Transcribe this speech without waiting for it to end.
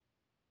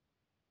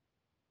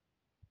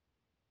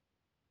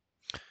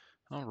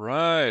All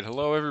right.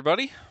 Hello,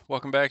 everybody.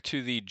 Welcome back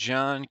to the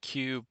John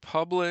Q.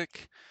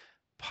 Public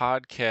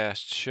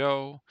Podcast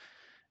Show.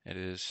 It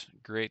is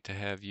great to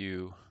have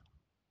you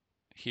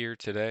here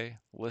today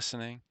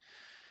listening.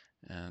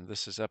 And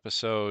this is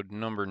episode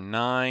number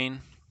 9,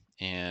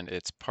 and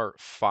it's part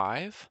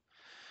 5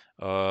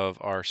 of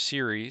our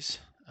series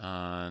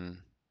on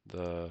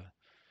the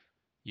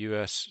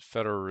U.S.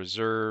 Federal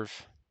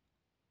Reserve,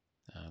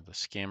 the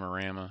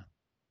Scam-O-Rama,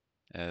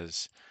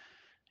 as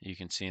you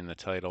can see in the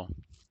title.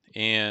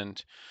 And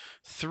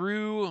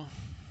through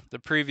the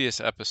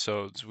previous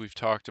episodes, we've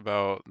talked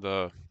about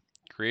the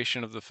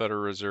creation of the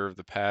Federal Reserve,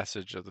 the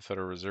passage of the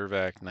Federal Reserve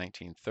Act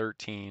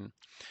 1913.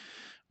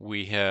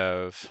 We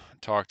have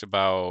talked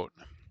about,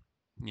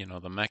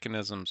 the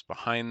mechanisms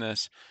behind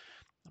this,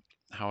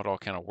 how it all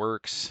kind of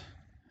works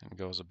and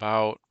goes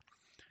about.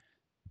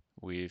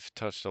 We've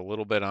touched a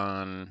little bit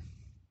on,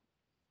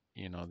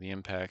 the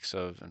impacts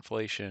of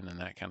inflation and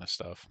that kind of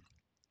stuff.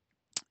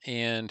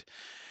 And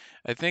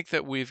I think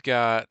that we've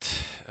got,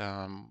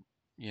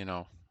 you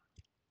know,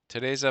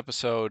 today's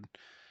episode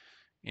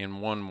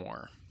in one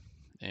more,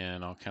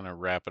 and I'll kind of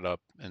wrap it up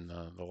in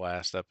the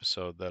last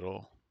episode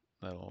that'll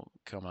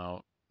come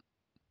out,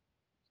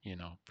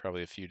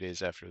 probably a few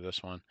days after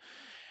this one.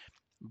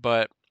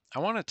 But I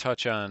want to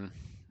touch on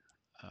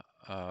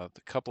a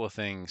couple of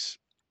things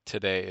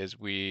today as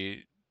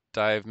we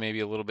dive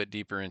maybe a little bit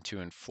deeper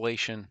into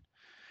inflation,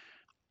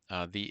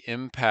 the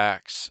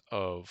impacts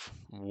of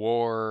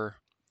war,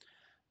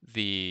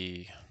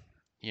 the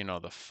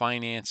the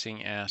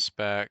financing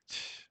aspect,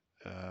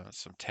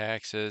 some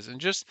taxes, and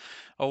just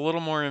a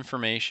little more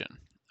information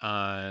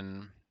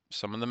on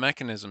some of the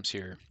mechanisms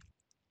here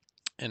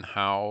and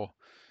how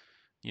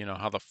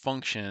the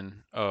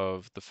function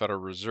of the Federal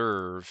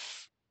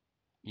Reserve,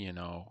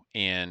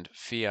 and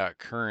fiat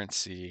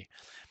currency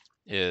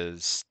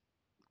is,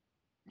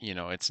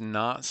 it's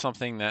not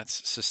something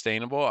that's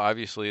sustainable.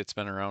 Obviously, it's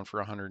been around for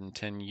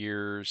 110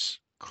 years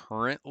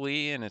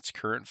currently in its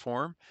current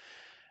form.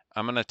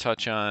 I'm going to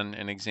touch on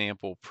an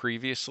example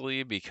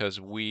previously because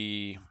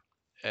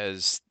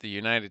as the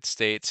United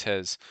States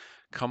has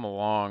come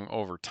along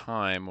over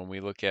time, when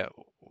we look at,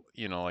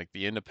 like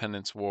the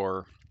Independence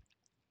War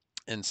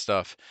and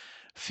stuff,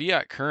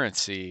 fiat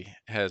currency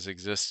has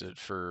existed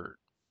for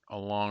a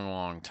long,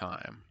 long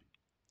time.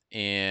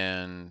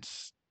 And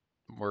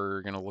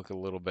we're going to look a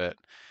little bit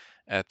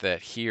at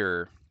that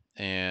here.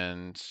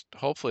 And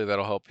hopefully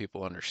that'll help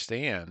people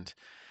understand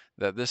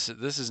that this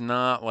is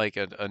not like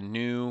a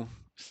new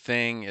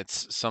thing.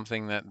 It's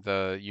something that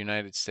the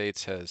United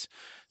States has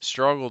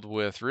struggled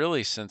with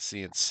really since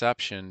the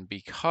inception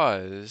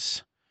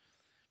because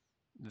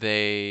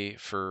they,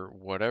 for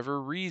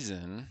whatever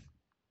reason,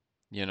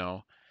 you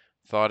know,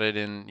 thought it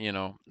in,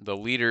 the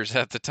leaders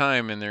at the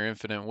time in their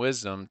infinite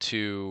wisdom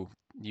to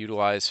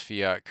utilize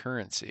fiat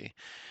currency.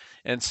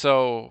 And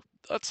so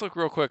let's look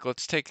real quick.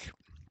 Let's take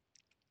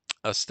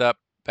a step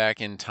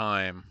back in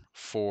time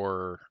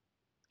for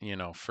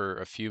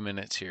a few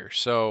minutes here.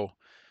 So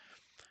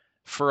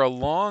for a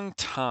long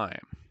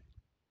time,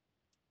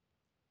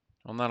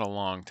 well, not a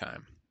long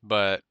time,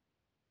 but,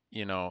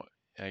 you know,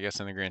 I guess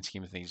in the grand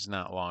scheme of things,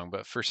 not long,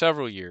 but for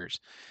several years,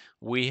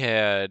 we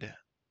had,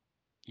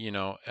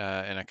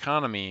 an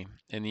economy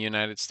in the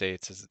United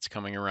States as it's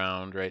coming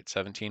around, right?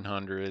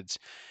 1700s.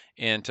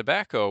 And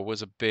tobacco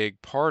was a big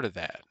part of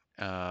that.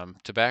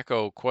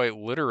 Tobacco quite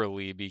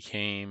literally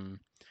became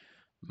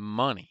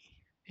money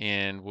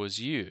and was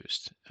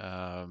used.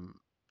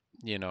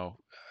 You know,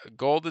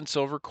 Gold and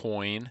silver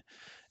coin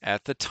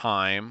at the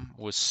time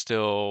was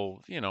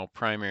still,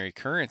 primary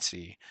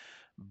currency,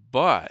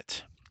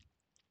 but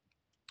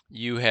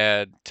you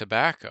had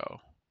tobacco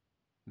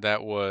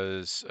that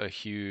was a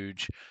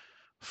huge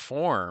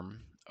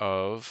form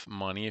of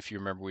money. If you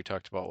remember, we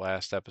talked about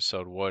last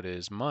episode, what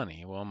is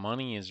money? Well,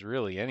 money is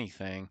really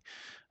anything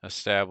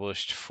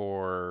established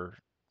for,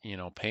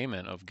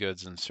 payment of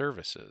goods and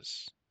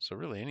services. So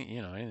really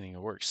anything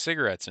that works.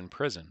 Cigarettes in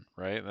prison,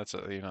 right? That's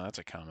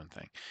a common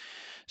thing.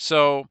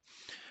 So,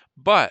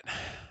 but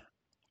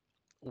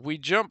we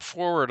jump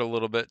forward a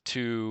little bit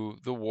to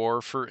the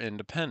War for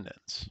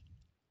Independence.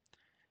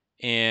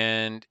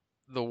 And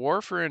the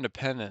War for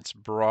Independence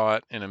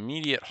brought an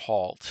immediate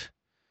halt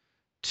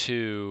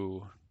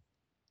to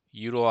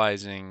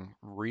utilizing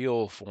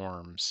real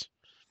forms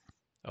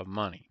of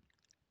money.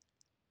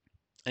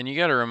 And you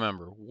got to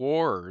remember,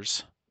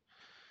 wars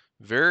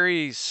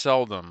very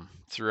seldom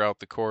throughout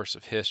the course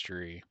of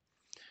history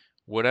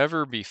would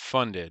ever be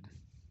funded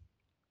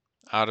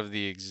out of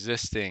the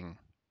existing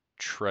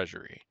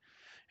treasury.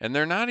 And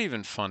they're not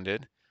even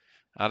funded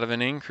out of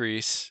an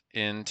increase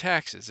in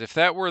taxes. If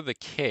that were the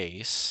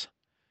case,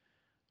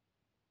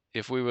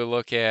 if we would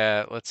look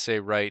at, let's say,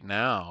 right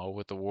now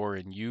with the war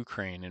in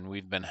Ukraine, and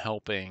we've been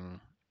helping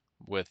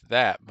with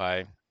that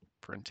by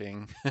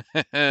printing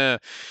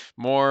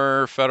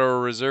more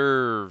Federal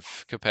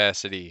Reserve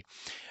capacity.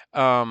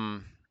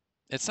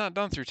 It's not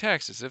done through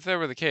taxes. If that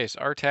were the case,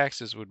 our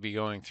taxes would be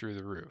going through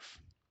the roof.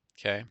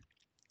 Okay.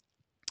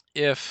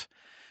 If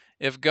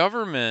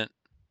government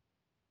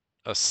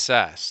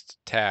assessed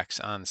tax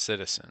on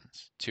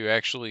citizens to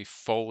actually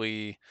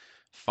fully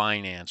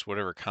finance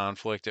whatever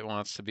conflict it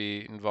wants to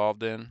be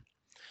involved in,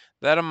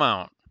 that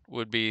amount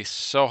would be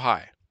so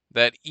high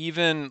that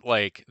even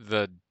like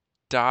the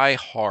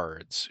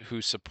diehards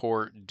who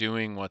support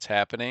doing what's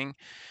happening,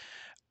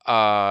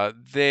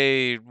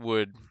 they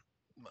would,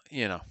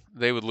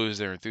 they would lose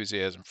their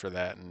enthusiasm for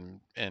that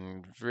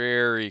and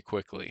very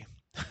quickly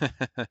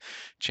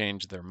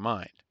change their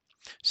mind.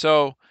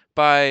 So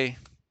by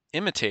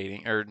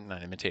imitating, or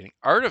not imitating,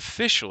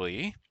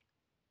 artificially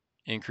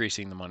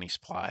increasing the money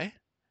supply,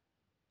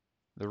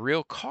 the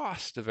real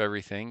cost of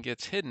everything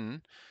gets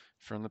hidden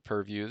from the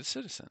purview of the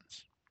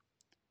citizens.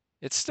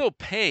 It's still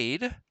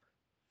paid,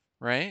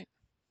 right?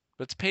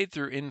 But it's paid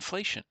through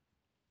inflation.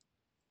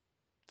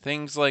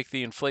 Things like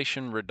the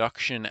Inflation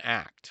Reduction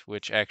Act,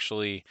 which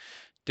actually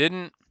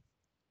didn't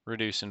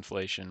reduce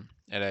inflation,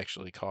 it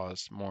actually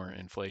caused more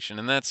inflation.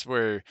 And that's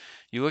where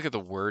you look at the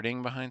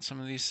wording behind some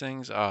of these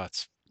things. Oh,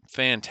 it's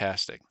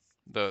fantastic.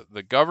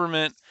 The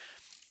government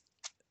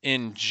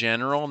in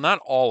general, not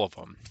all of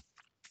them.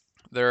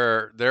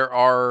 There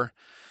are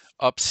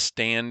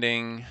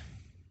upstanding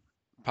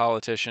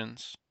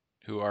politicians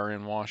who are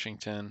in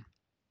Washington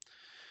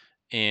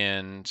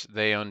and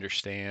they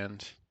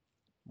understand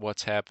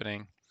what's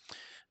happening.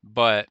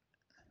 But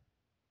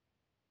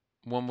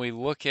when we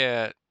look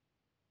at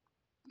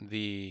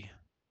the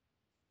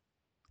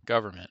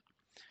government,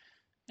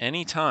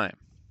 anytime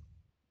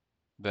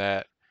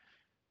that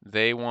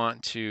they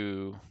want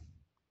to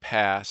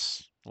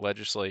pass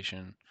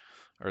legislation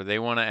or they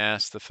want to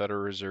ask the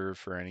Federal Reserve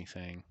for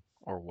anything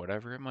or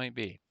whatever it might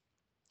be,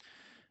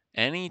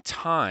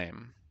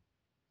 anytime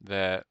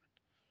that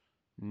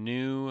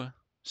new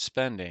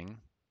spending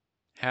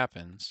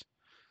happens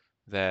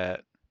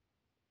that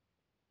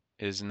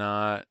is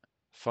not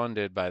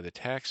funded by the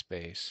tax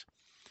base,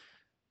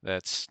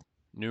 that's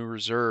new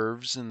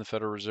reserves in the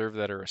Federal Reserve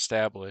that are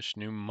established,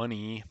 new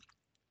money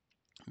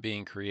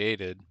being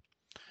created,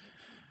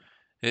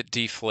 it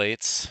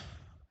it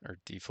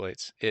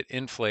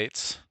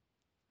inflates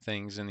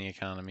things in the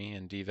economy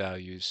and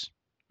devalues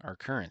our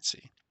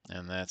currency.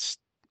 And that's,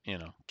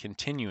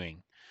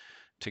 continuing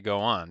to go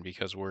on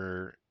because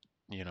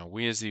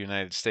we as the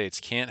United States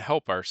can't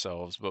help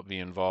ourselves but be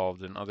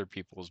involved in other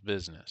people's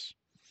business,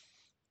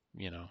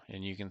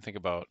 and you can think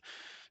about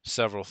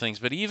several things.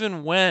 But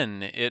even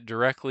when it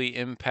directly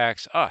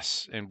impacts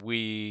us and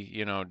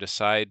we,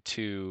 decide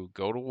to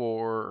go to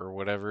war or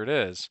whatever it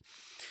is,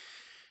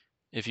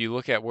 if you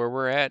look at where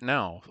we're at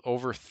now,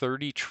 over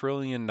 $30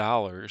 trillion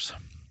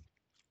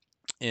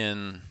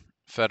in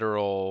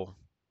federal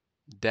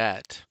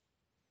debt,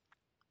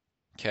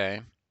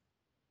 okay,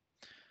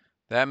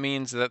 that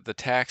means that the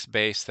tax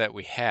base that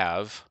we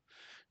have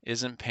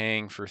isn't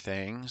paying for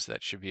things.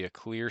 That should be a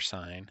clear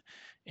sign.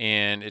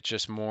 And it's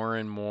just more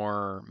and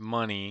more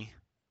money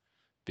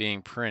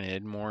being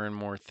printed, more and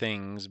more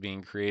things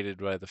being created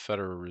by the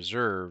Federal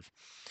Reserve,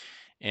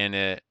 and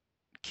it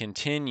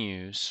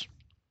continues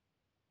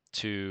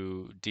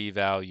to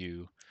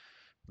devalue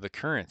the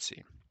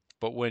currency.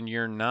 But when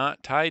you're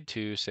not tied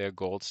to, say, a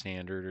gold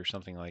standard or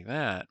something like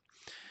that,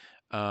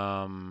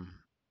 um,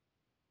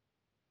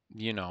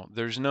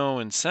 there's no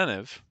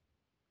incentive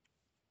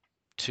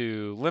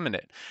to limit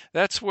it.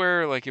 That's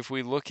where, like, if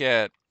we look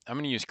at, I'm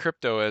going to use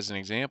crypto as an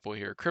example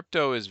here.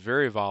 Crypto is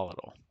very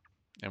volatile,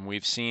 and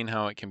we've seen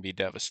how it can be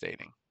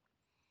devastating.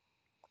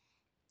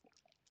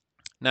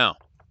 Now,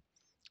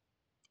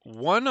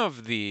 one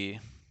of the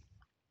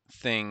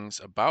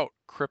things about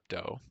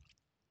crypto,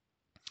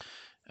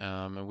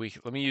 and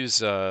let me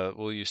use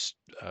we'll use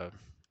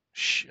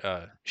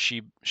Shiba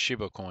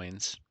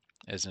coins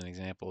as an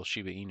example,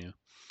 Shiba Inu.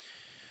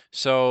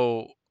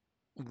 So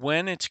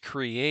when it's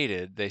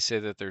created, they say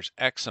that there's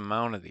X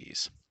amount of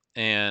these,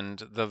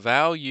 and the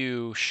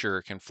value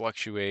sure can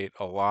fluctuate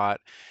a lot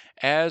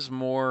as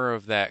more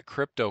of that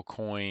crypto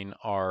coin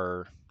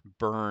are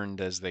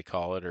burned, as they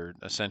call it, or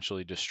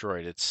essentially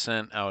destroyed. It's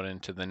sent out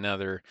into the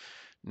nether,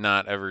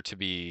 not ever to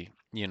be,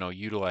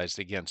 utilized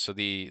again. So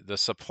the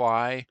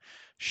supply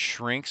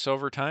shrinks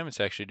over time.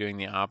 It's actually doing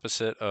the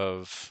opposite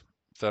of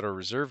Federal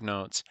Reserve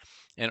notes,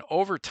 and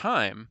over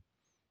time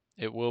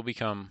it will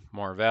become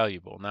more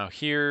valuable. Now,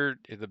 here,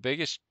 the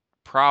biggest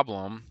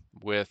problem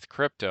with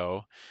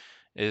crypto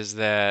is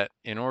that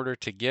in order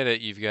to get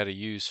it, you've got to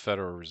use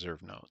Federal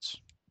Reserve notes.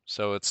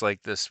 So it's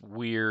like this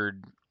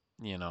weird,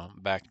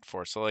 back and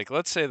forth. So, like,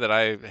 let's say that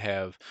I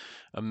have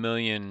 1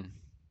 million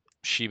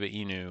Shiba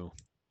Inu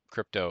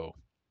crypto.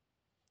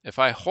 If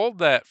I hold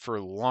that for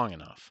long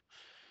enough,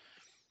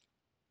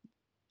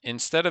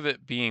 instead of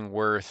it being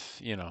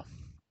worth,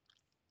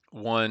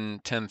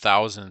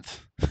 1/10,000th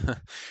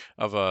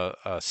of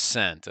a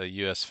cent, a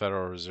U.S.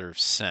 Federal Reserve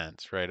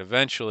cent, right?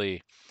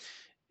 Eventually,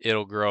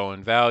 it'll grow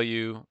in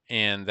value,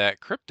 and that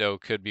crypto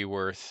could be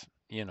worth,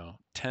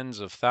 tens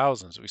of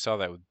thousands. We saw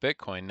that with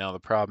Bitcoin. Now, the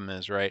problem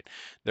is, right,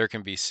 there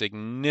can be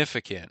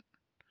significant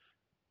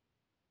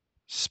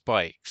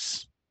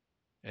spikes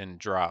and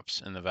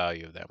drops in the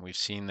value of them. We've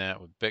seen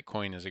that with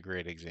Bitcoin is a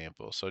great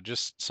example. So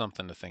just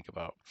something to think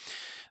about.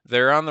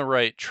 They're on the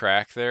right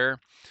track there,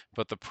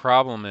 but the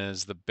problem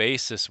is the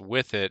basis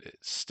with it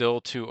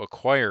still to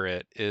acquire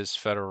it is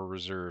Federal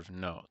Reserve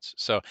notes.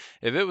 So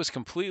if it was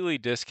completely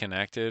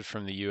disconnected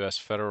from the US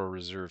Federal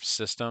Reserve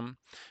system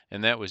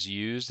and that was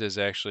used as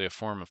actually a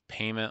form of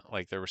payment,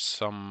 like there was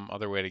some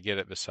other way to get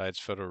it besides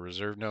Federal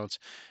Reserve notes,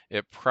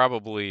 it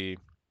probably,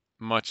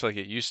 much like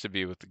it used to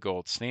be with the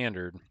gold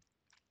standard,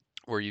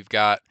 where you've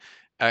got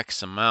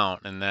X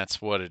amount and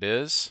that's what it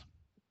is,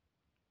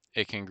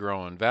 it can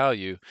grow in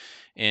value,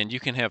 and you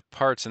can have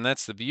parts, and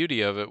that's the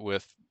beauty of it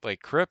with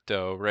like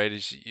crypto, right?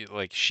 Is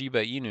like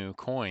Shiba Inu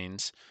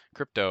coins,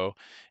 crypto,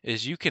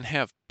 is you can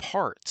have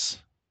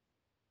parts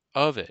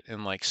of it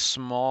in like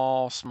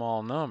small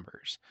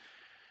numbers.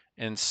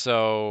 And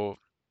so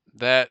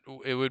that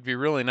it would be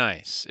really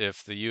nice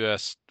if the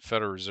US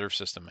Federal Reserve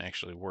System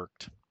actually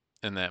worked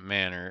in that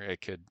manner.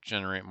 It could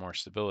generate more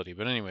stability.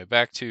 But anyway,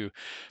 back to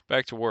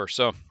war.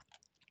 So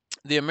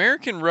the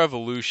American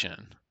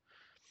Revolution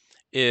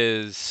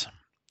is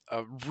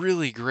a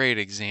really great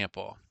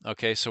example.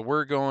 Okay, so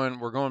we're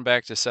going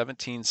back to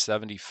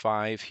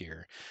 1775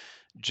 here.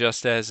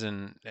 Just as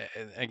in,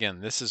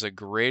 again, this is a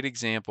great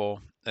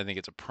example. I think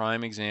it's a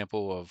prime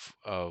example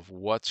of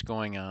what's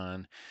going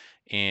on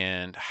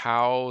and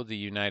how the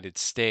United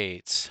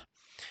States,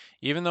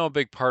 even though a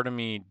big part of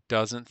me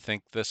doesn't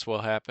think this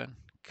will happen,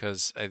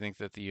 because I think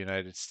that the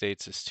United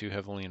States is too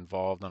heavily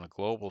involved on a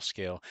global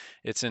scale,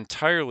 it's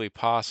entirely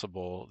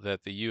possible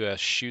that the US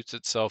shoots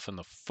itself in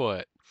the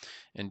foot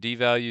and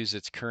devalues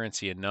its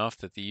currency enough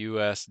that the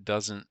US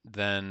doesn't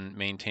then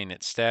maintain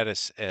its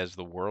status as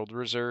the world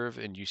reserve,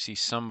 and you see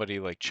somebody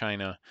like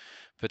China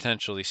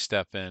potentially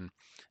step in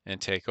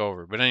and take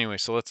over. But anyway,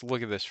 so let's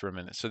look at this for a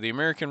minute. So the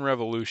American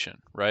Revolution,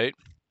 right?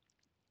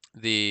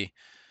 The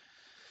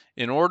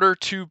In order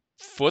to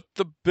foot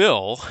the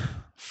bill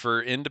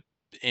for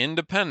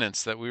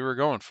independence that we were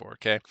going for,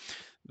 okay?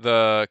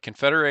 The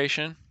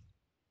Confederation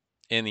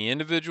and the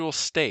individual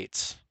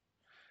states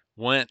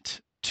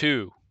went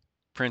to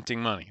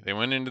printing money. They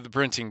went into the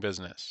printing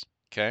business,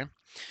 okay?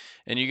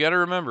 And you got to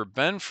remember,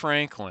 Ben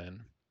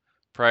Franklin,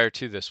 prior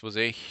to this, was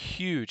a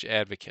huge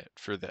advocate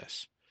for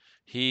this.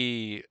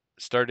 He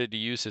started to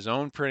use his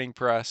own printing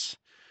press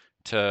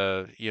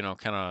to,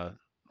 kind of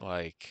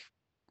like,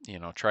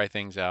 try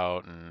things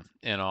out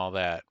and all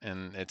that.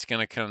 And it's going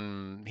to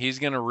come, he's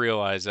going to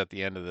realize at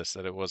the end of this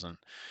that it wasn't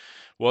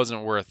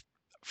worth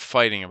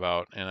fighting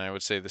about. And I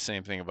would say the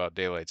same thing about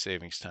daylight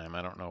savings time.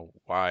 I don't know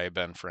why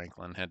Ben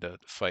Franklin had to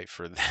fight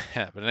for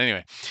that. But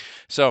anyway,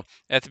 so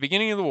at the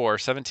beginning of the war,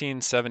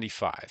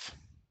 1775,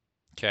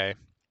 okay,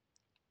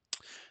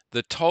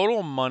 the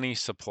total money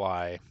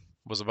supply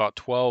was about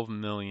 $12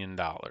 million.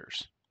 And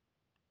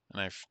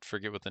I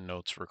forget what the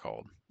notes were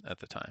called at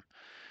the time.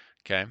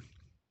 Okay.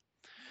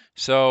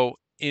 So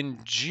in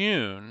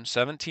June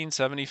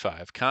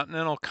 1775,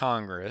 Continental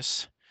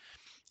Congress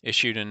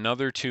issued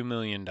another $2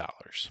 million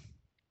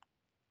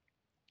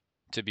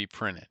to be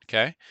printed.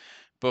 Okay.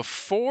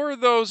 Before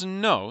those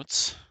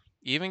notes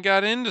even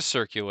got into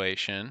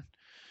circulation,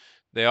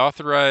 they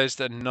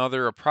authorized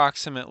another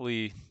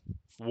approximately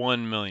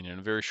 1 million in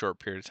a very short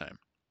period of time.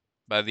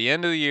 By the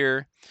end of the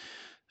year,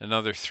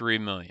 another 3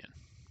 million.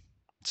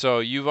 So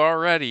you've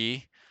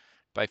already,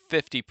 by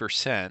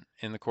 50%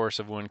 in the course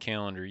of one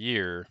calendar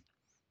year,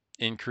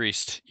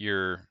 increased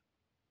your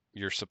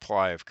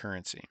supply of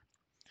currency.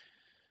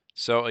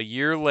 So a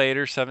year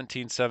later,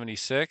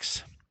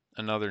 1776,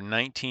 another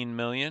 19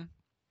 million.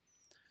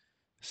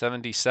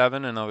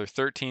 77, another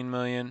 13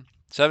 million.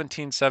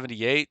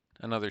 1778,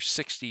 another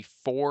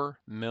 64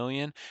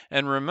 million.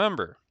 And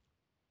remember,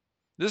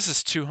 this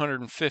is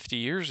 250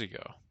 years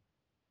ago.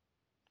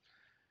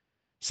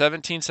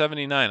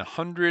 1779,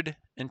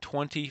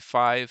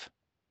 125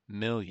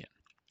 million.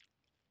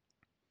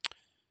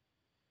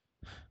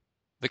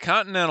 The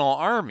Continental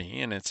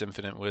Army, in its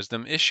infinite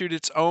wisdom, issued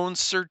its own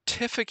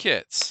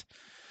certificates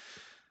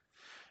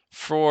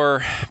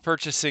for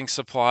purchasing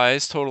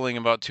supplies totaling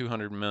about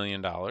 $200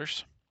 million.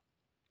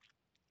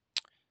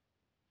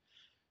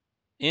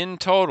 In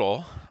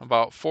total,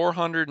 about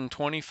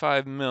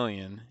 425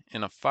 million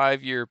in a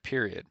 5-year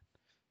period,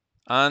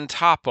 on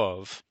top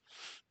of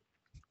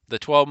the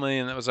 12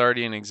 million that was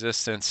already in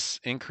existence,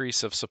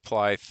 increase of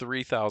supply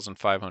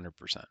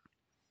 3,500%.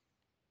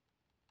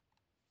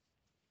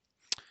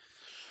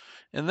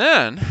 And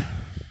then,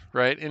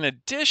 right, in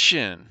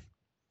addition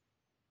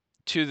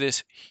to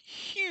this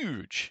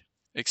huge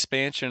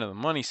expansion of the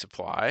money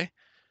supply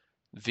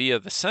via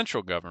the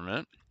central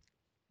government,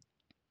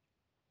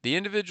 the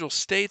individual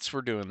states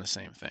were doing the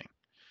same thing.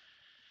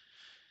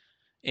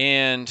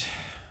 And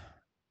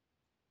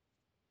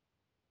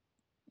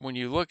when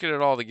you look at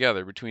it all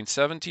together, between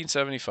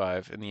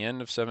 1775 and the end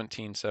of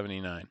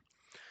 1779,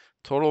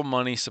 total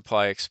money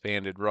supply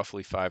expanded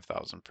roughly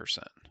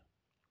 5,000%.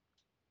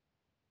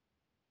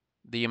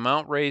 The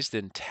amount raised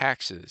in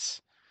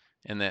taxes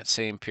in that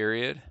same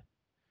period,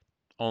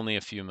 only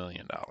a few $1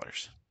 million.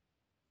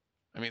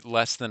 I mean,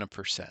 less than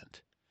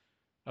 1%.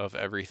 of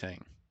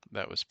everything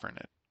that was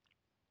printed.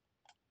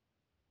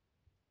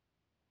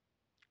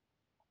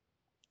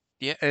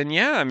 Yeah, and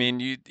yeah, I mean,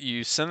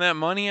 you send that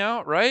money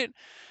out, right?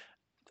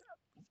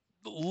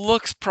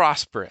 Looks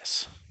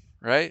prosperous,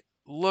 right?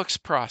 Looks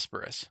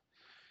prosperous.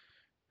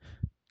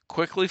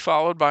 Quickly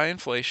followed by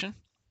inflation.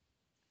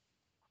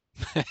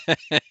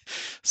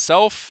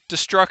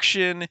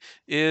 Self-destruction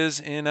is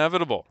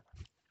inevitable.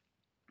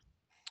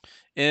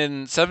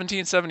 In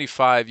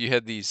 1775, you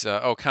had these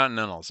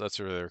Continentals. That's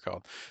what they were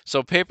called.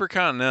 So paper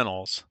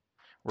Continentals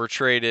were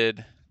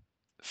traded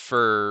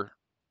for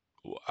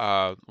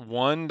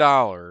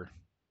 $1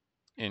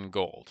 in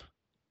gold.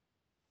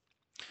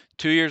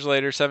 2 years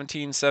later,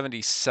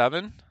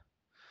 1777,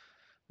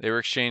 they were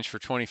exchanged for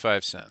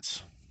 25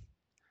 cents.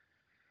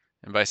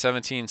 And by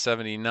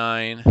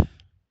 1779,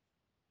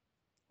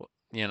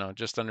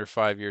 just under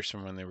 5 years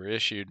from when they were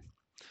issued,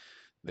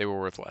 they were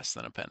worth less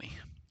than a penny.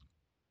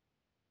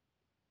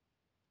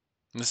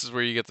 And this is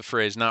where you get the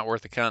phrase "not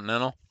worth a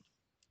continental."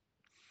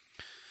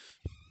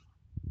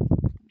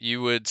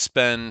 You would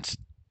spend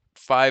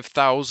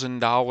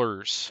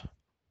 $5,000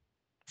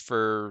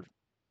 for,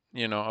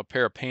 a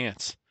pair of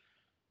pants.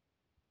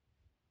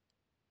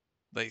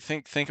 Like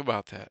think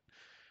about that.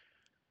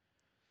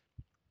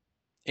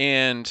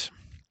 And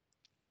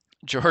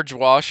George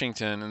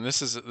Washington, and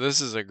this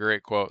is a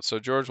great quote. So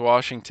George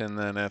Washington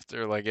then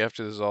after this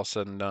is all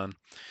said and done,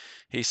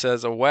 he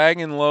says a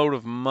wagon load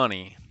of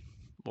money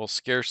will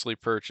scarcely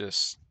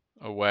purchase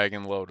a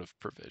wagon load of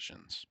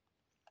provisions.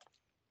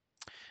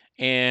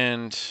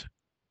 And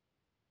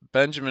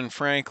Benjamin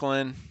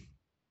Franklin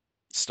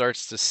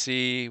starts to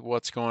see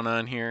what's going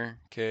on here,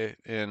 okay?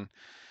 And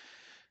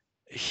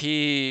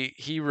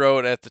he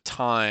wrote at the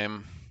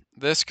time,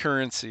 this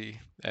currency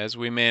as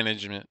we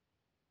manage it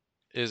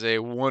is a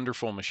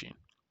wonderful machine.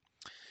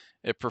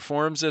 It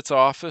performs its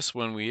office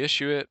when we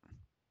issue it.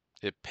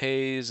 It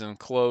pays and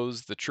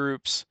clothes the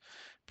troops,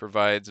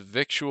 provides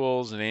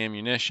victuals and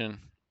ammunition,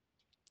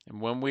 and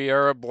when we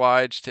are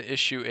obliged to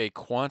issue a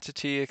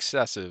quantity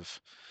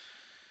excessive,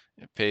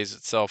 it pays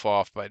itself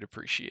off by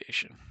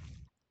depreciation.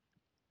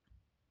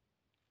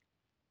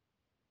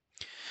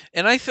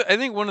 And I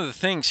think one of the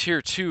things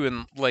here too,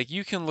 and like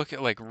you can look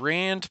at like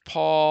Rand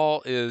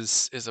Paul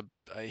is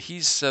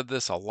he's said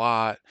this a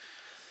lot,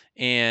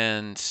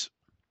 and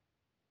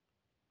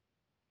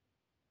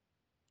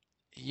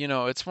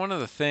it's one of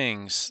the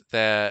things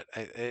that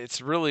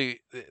it's really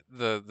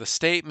the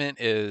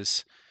statement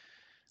is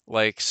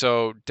like,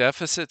 so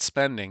deficit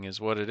spending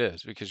is what it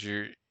is because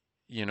you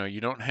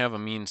don't have a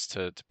means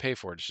to pay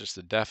for it. It's just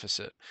a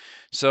deficit.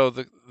 So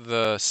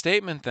the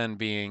statement then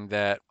being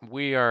that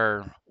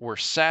we're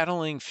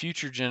saddling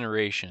future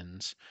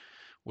generations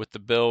with the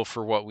bill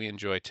for what we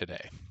enjoy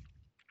today.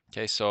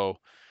 Okay, so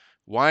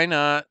why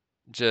not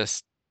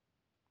just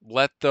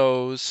let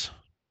those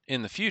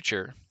in the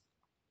future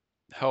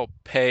help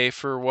pay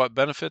for what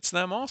benefits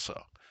them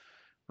also,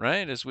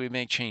 right? As we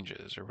make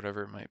changes or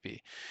whatever it might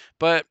be.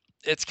 But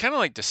it's kind of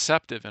like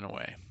deceptive in a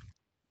way.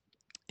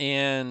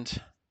 And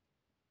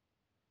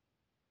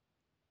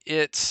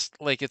it's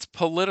like it's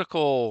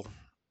political,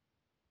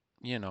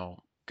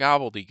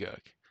 gobbledygook.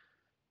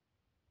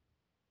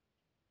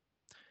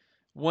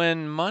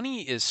 When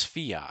money is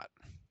fiat,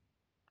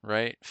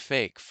 right?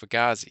 Fake,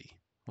 fugazi,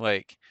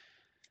 like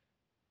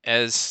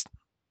as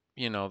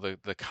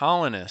the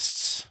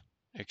colonists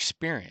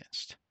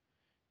experienced,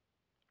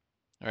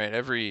 right?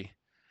 Every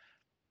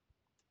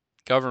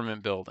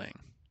government building,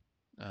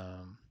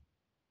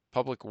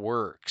 public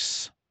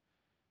works,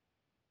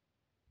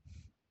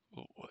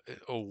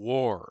 a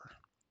war,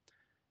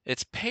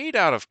 it's paid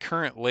out of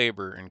current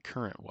labor and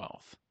current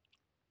wealth.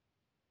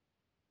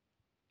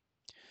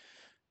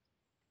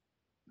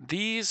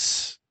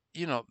 These,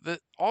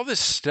 all this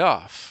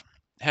stuff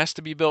has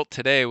to be built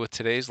today with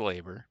today's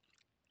labor.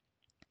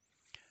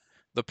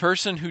 The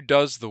person who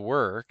does the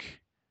work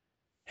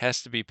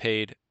has to be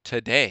paid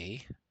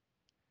today.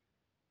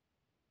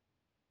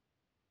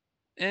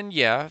 And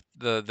yeah,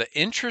 the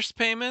interest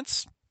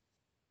payments,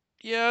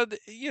 yeah,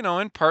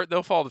 in part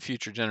they'll fall to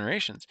future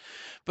generations.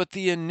 But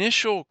the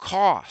initial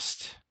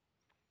cost,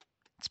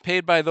 it's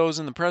paid by those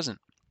in the present.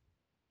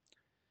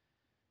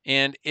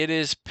 And it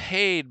is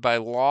paid by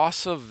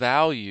loss of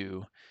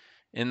value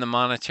in the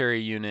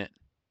monetary unit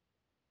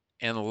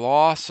and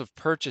loss of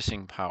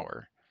purchasing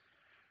power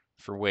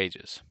for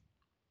wages.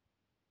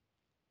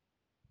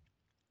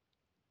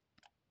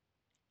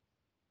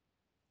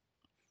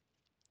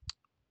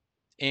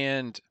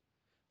 And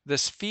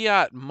this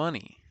fiat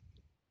money,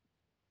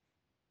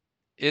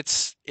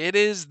 it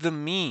is the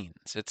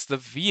means, it's the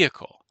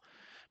vehicle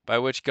by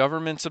which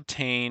governments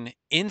obtain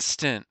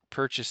instant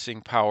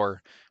purchasing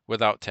power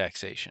without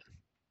taxation.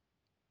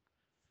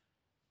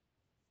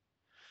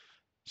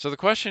 So the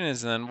question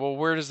is then, well,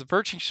 where does the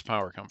purchasing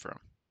power come from?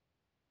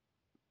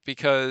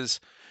 Because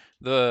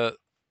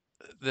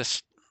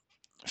this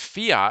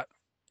fiat,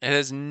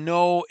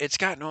 it's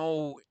got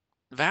no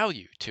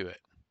value to it.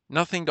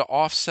 Nothing to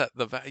offset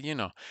the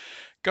value,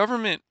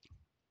 government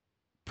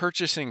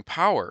purchasing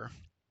power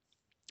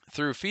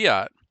through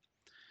fiat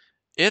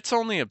It's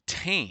only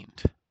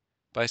obtained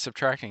by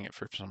subtracting it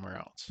from somewhere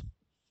else,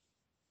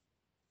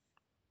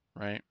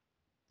 right?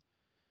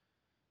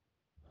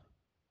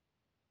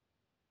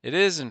 It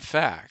is, in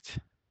fact,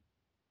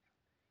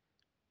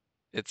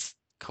 it's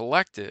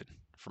collected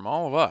from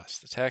all of us,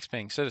 the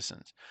tax-paying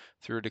citizens,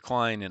 through a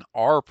decline in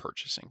our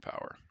purchasing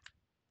power.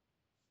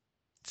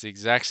 It's the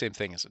exact same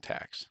thing as a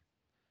tax.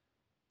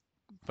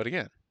 But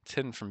again, it's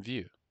hidden from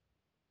view.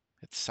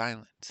 It's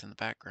silent. It's in the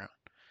background,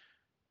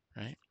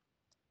 right?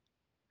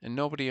 And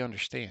nobody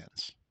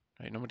understands,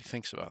 right? Nobody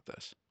thinks about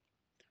this.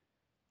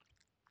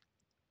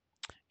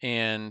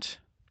 And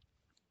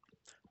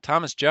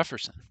Thomas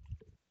Jefferson,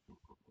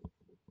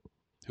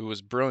 who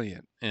was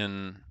brilliant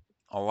in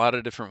a lot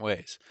of different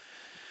ways.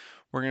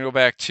 We're going to go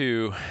back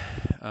to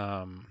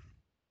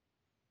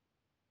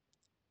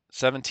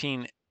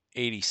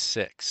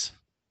 1786,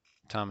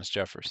 Thomas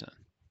Jefferson.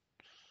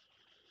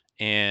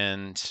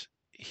 And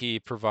he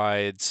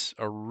provides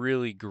a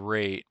really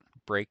great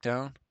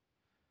breakdown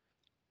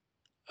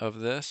of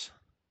this.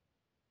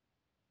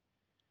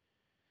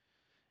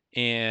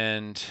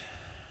 And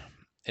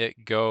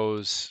it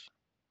goes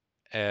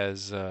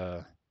as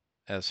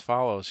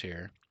follows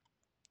here.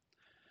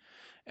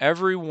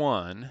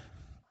 Everyone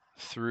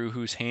through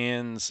whose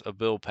hands a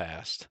bill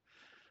passed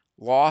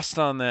lost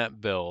on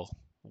that bill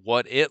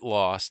what it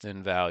lost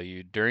in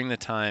value during the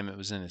time it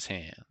was in his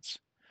hands.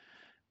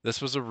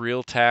 This was a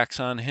real tax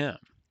on him.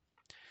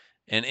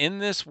 And in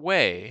this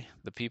way,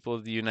 the people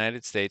of the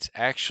United States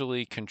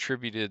actually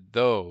contributed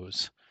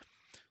those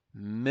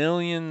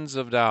millions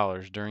of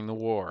dollars during the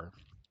war,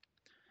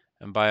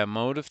 and by a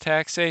mode of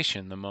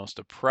taxation, the most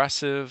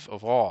oppressive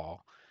of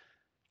all,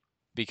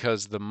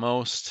 because the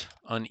most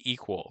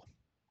unequal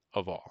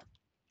of all.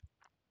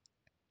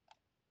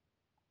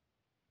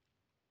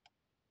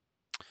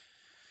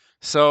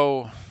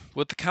 So,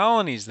 with the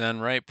colonies, then,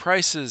 right,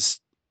 prices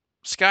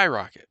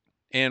skyrocket.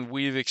 And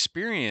we've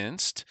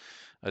experienced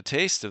a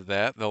taste of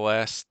that the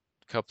last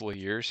couple of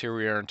years. Here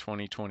we are in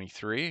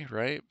 2023,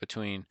 right?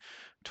 Between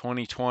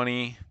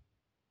 2020,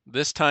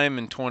 this time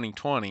in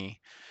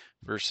 2020,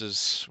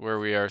 versus where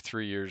we are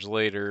 3 years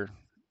later,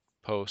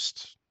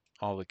 post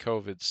all the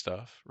COVID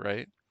stuff,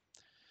 right?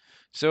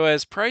 So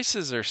as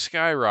prices are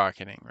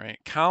skyrocketing, right,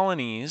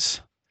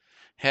 colonies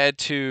had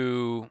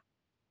to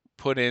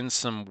put in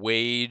some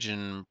wage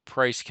and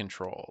price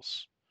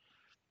controls.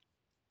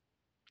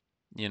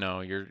 You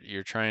know,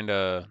 you're trying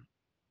to,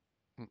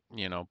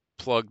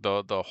 plug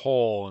the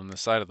hole in the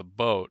side of the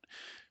boat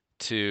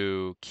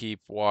to keep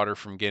water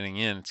from getting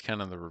in. It's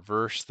kind of the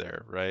reverse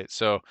there, right?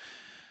 So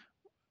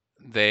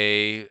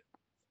they,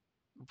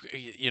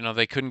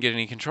 they couldn't get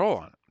any control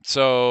on it.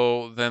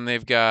 So then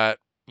they've got,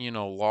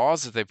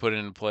 laws that they put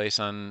into place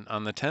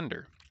on the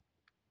tender.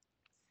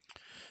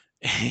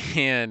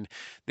 And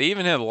they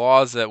even had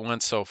laws that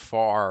went so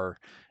far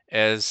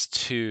as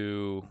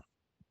to,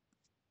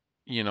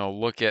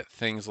 look at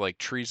things like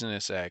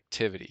treasonous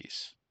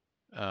activities.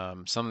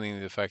 Something to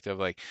the effect of,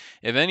 like,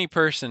 if any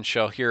person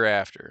shall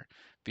hereafter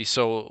be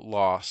so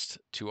lost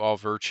to all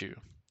virtue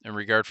and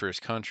regard for his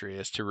country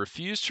as to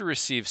refuse to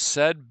receive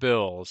said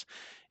bills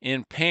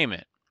in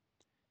payment,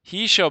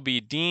 he shall be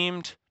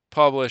deemed,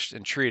 published,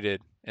 and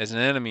treated as an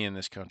enemy in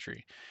this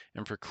country,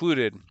 and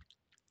precluded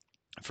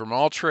from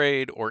all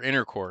trade or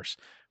intercourse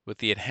with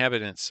the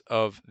inhabitants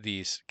of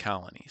these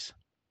colonies.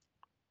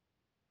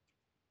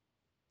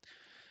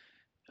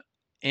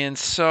 And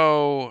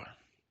so,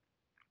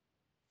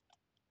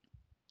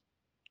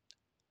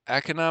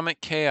 economic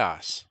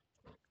chaos,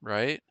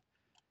 right?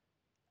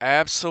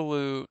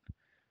 Absolute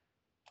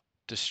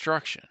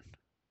destruction.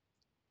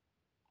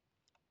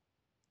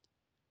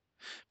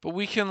 But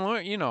we can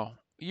learn,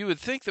 you would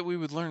think that we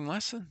would learn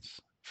lessons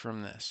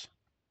from this,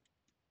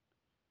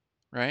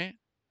 right?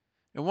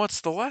 And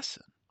what's the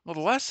lesson? Well,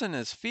 the lesson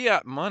is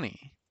fiat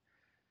money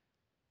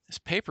is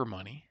paper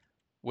money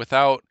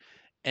without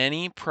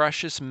any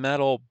precious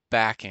metal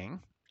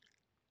backing,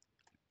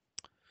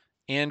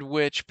 and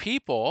which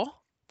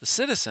people, the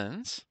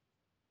citizens,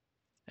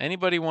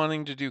 anybody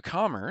wanting to do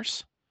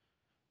commerce,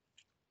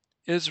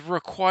 is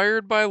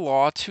required by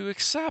law to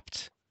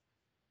accept.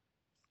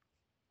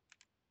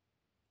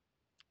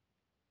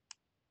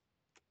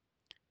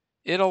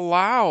 It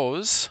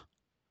allows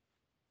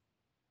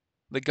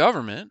the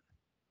government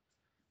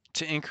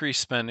to increase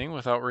spending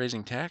without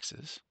raising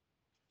taxes,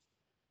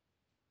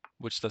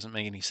 which doesn't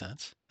make any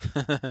sense.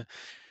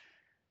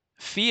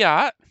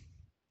 Fiat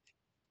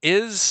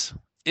is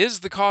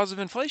the cause of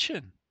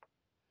inflation.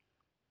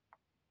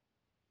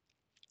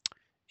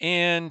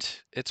 And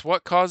it's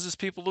what causes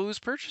people to lose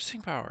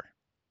purchasing power.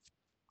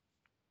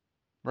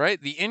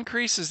 Right? The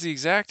increase is the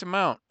exact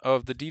amount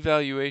of the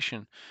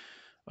devaluation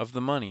of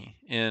the money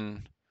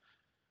in,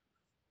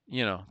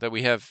 that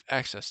we have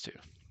access to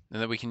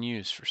and that we can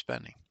use for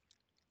spending.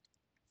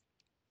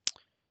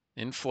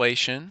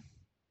 Inflation,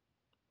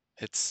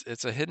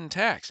 it's a hidden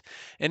tax,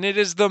 and it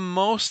is the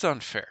most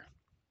unfair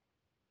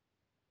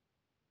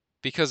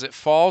because it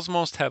falls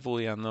most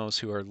heavily on those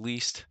who are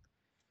least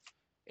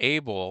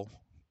able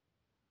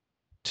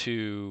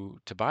to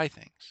buy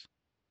things.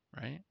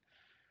 right?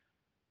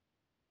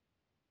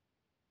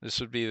 This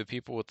would be the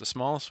people with the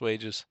smallest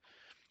wages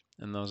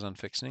and those on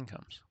fixed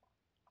incomes.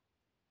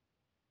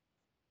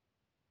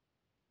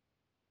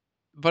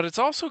 But it's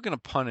also going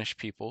to punish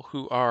people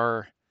who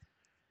are,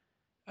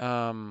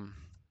 um,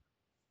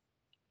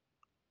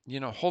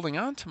 holding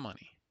on to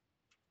money.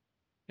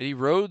 It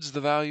erodes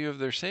the value of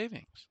their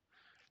savings.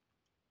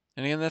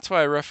 And again, that's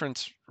why I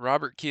reference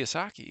Robert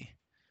Kiyosaki,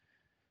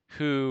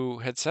 who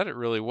had said it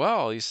really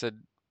well. He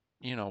said,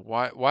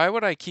 why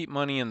would I keep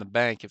money in the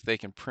bank if they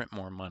can print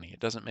more money? It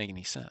doesn't make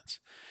any sense.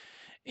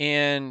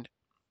 And,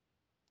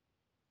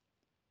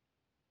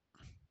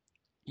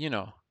 you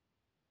know,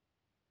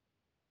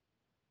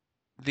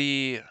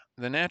 the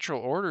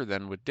natural order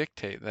then would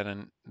dictate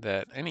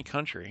that any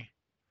country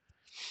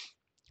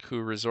who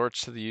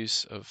resorts to the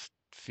use of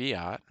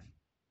fiat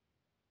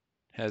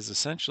has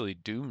essentially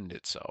doomed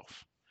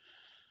itself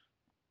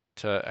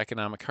to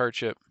economic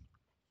hardship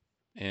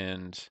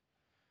and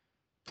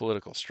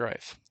political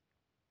strife.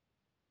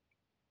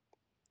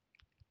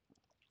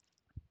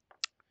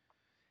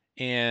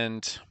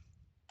 And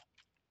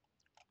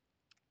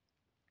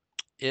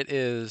it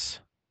is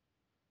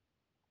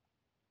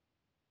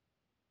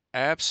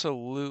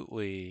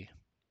absolutely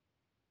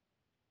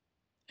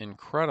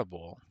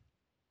incredible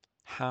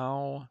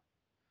how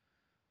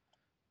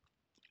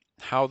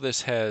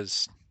this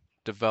has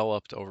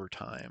developed over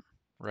time,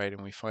 right?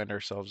 And we find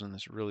ourselves in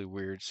this really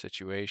weird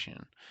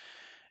situation.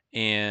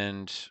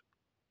 And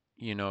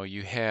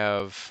you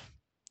have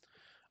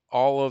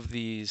all of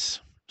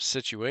these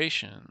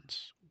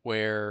situations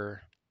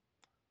where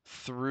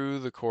through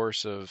the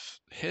course of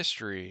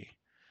history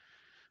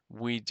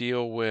we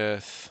deal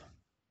with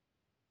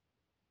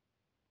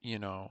you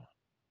know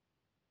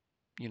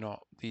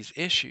these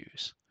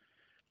issues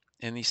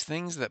and these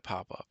things that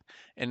pop up,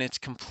 and it's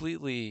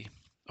completely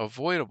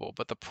avoidable.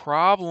 But the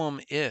problem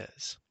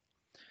is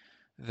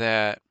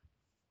that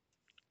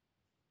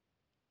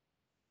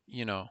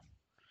you know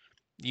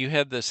you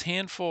had this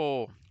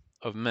handful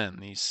of men,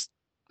 these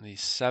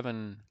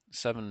seven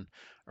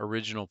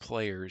original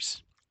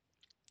players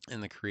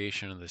in the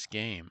creation of this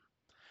game,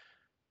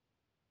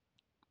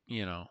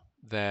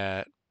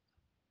 that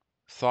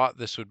thought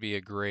this would be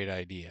a great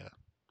idea,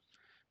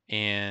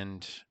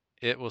 and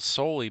it was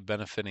solely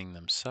benefiting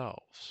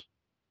themselves.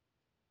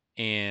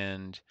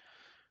 And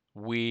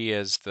we,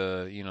 as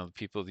the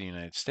people of the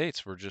United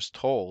States, were just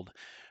told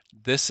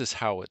this is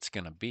how it's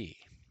going to be.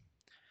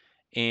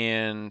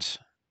 And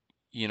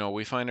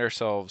we find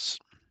ourselves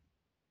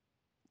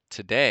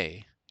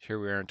today, here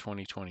we are in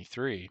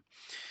 2023,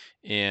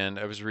 and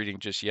I was reading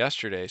just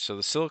yesterday, so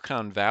the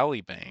Silicon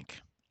Valley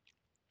Bank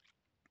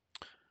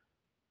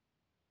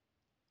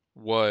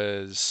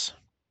was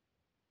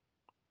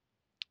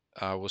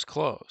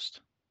closed,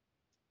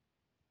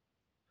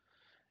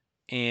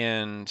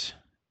 and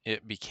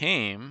it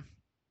became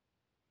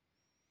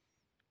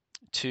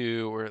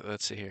or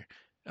let's see here.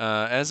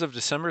 As of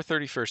December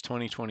 31st,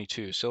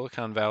 2022,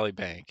 Silicon Valley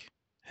Bank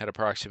had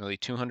approximately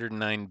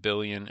 209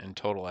 billion in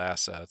total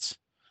assets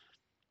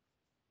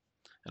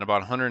and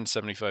about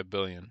 175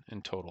 billion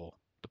in total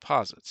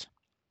deposits.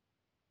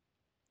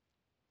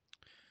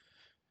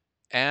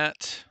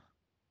 At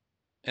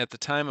the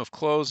time of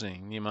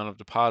closing, the amount of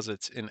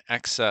deposits in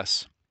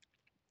excess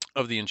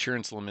of the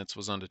insurance limits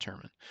was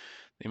undetermined.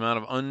 The amount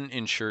of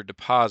uninsured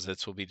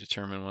deposits will be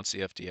determined once the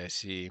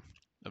FDIC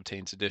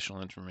obtains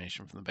additional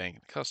information from the bank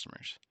and the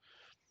customers.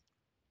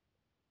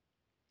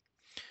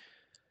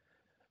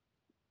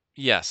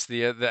 Yes,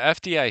 the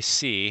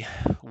FDIC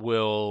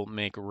will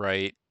make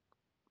right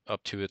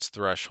up to its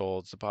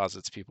thresholds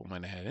deposits people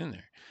might have had in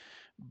there.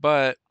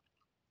 But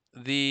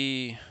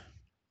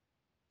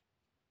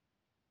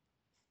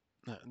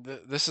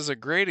this is a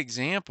great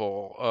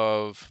example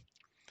of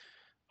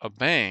a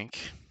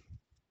bank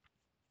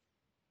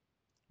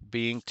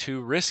being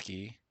too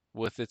risky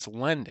with its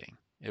lending.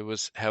 It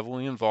was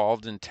heavily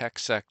involved in tech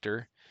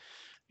sector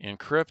and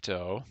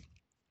crypto.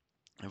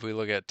 If we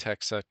look at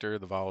tech sector,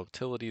 the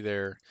volatility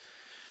there,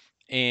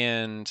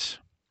 and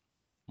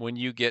when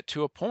you get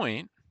to a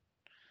point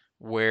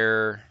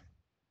where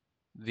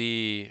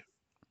the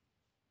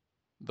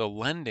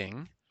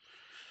lending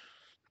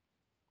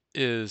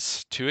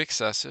is too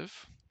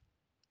excessive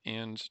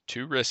and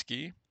too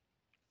risky,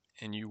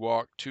 and you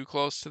walk too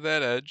close to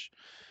that edge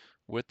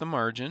with the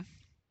margin,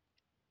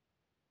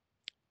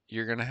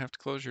 you're going to have to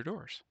close your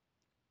doors.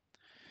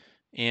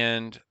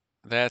 And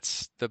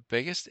that's the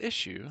biggest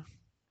issue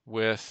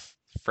with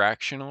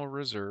fractional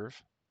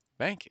reserve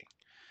banking,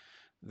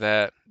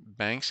 that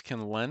banks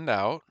can lend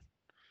out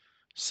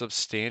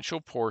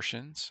substantial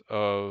portions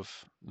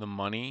of the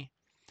money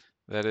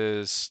that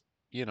is,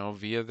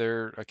 via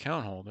their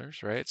account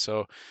holders, right?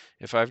 So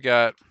if I've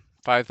got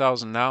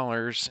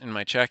 $5,000 in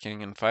my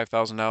checking and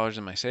 $5,000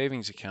 in my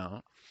savings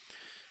account,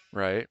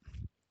 right?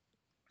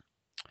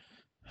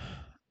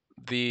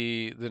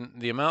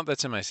 The amount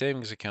that's in my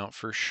savings account,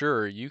 for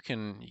sure, you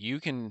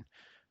can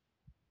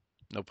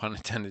no pun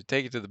intended,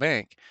 take it to the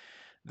bank.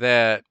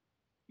 That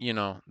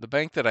the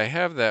bank that I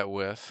have that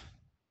with,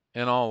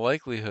 in all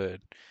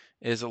likelihood,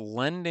 is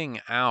lending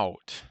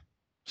out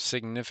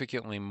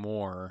significantly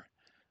more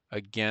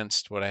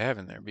against what I have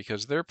in there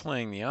because they're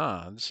playing the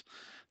odds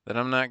that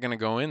I'm not going to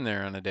go in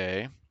there on a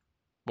day.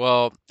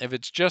 Well, if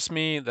it's just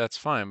me, that's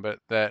fine, but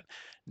that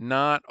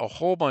not a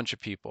whole bunch of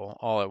people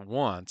all at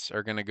once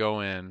are going to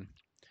go in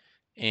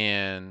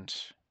and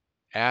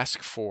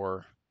ask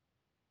for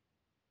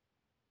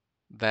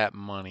that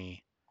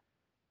money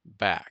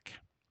back.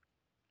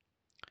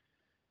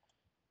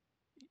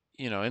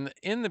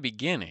 In the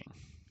beginning,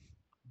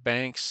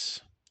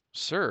 banks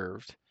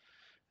served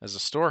as a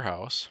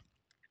storehouse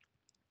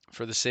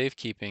for the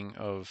safekeeping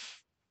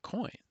of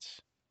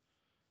coins.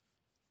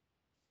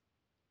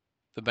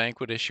 The bank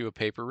would issue a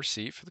paper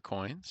receipt for the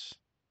coins,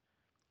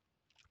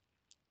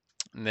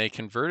 and they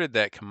converted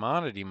that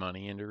commodity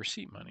money into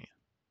receipt money,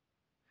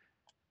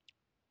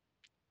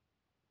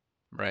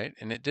 right?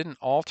 And it didn't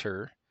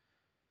alter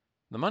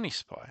the money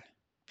supply.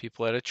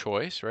 People had a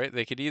choice, right?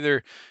 They could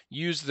either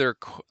use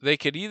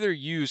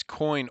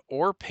coin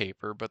or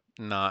paper, but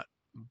not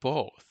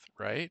both,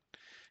 right?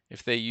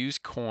 If they use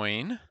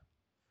coin,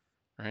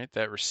 right,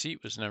 that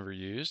receipt was never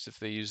used. If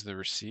they used the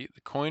receipt,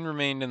 the coin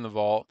remained in the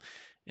vault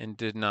and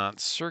did not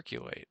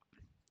circulate.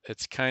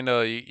 It's kind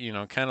of,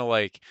 kind of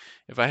like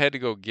if I had to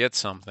go get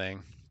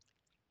something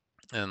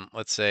and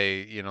let's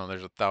say,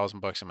 there's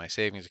 $1,000 in my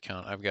savings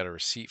account, I've got a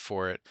receipt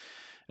for it.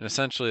 And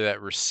essentially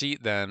that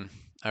receipt then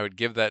I would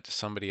give that to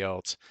somebody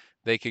else.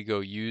 They could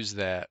go use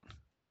that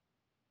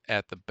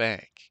at the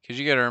bank. Because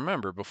you got to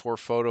remember, before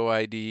photo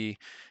ID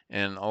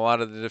and a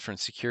lot of the different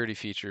security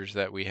features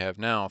that we have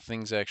now,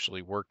 things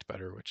actually worked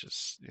better, which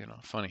is,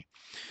 funny.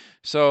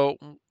 So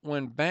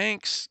when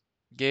banks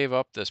gave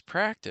up this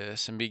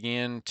practice and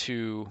began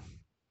to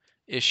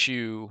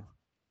issue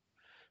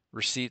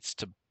receipts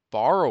to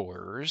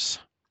borrowers,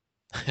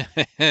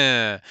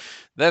 then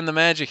the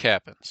magic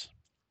happens.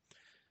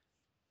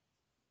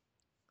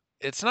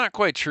 It's not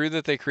quite true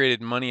that they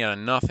created money out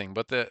of nothing,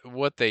 but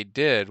what they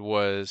did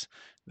was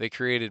they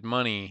created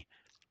money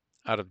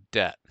out of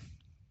debt.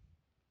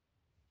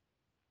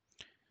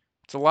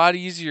 It's a lot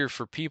easier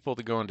for people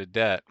to go into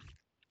debt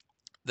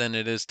than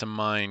it is to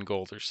mine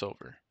gold or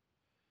silver.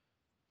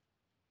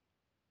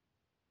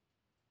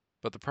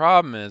 But the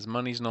problem is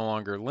money's no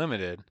longer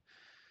limited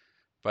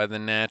by the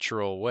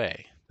natural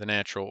way, the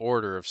natural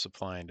order of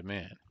supply and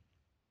demand.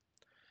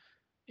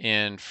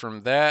 And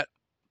from that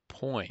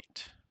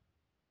point,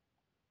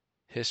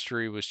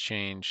 history was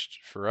changed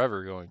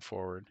forever going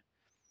forward.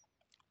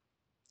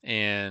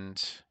 And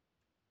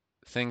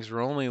things were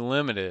only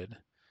limited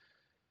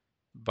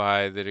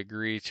by the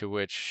degree to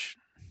which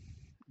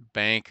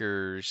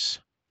bankers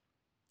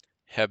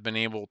have been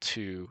able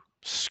to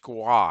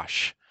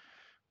squash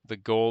the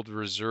gold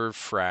reserve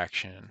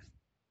fraction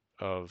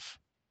of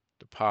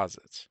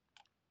deposits.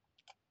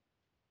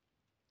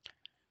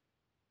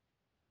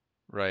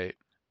 Right.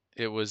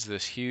 It was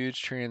this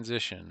huge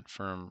transition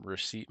from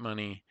receipt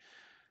money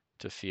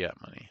to fiat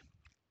money.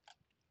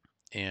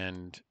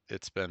 And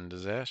it's been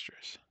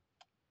disastrous.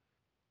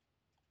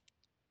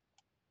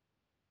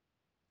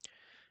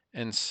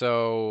 And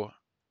so,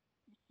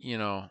 you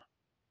know,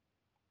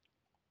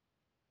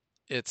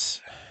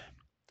 it's,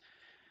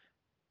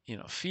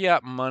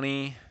 fiat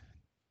money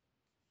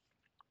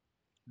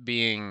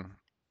being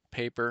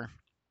paper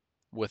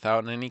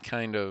without any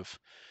kind of,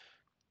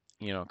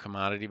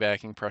 commodity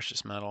backing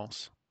precious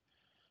metals,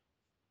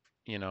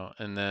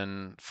 and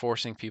then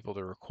forcing people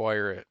to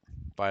require it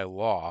by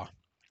law.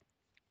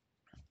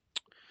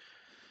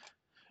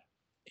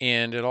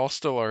 And it all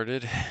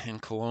started in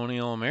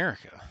colonial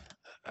America.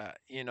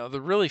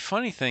 The really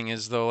funny thing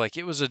is, though, like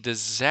it was a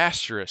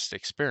disastrous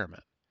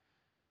experiment.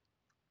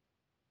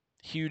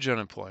 Huge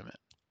unemployment,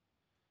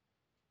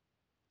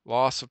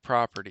 loss of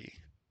property,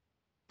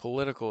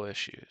 political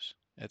issues,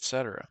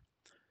 etc.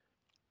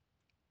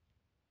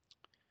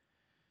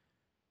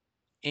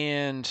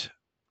 And,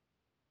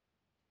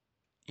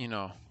 you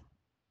know,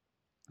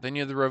 then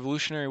you had the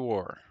Revolutionary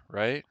War,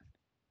 right?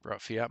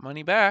 Brought fiat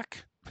money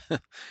back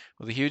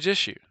with a huge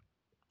issue,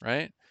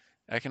 right?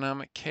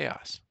 Economic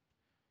chaos.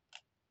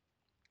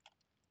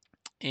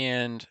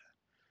 And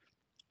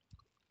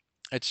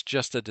it's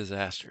just a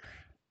disaster.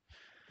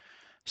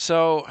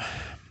 So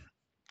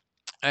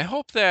I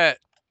hope that,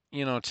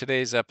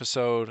 today's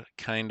episode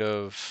kind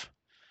of,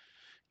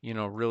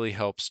 really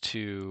helps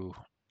to,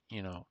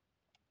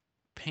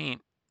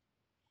 paint,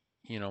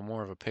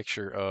 more of a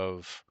picture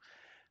of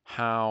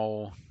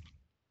how,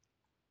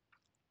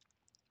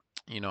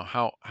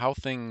 how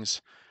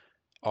things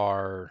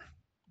are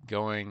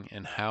going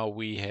and how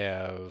we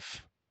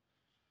have,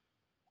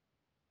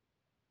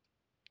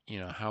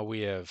 how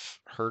we have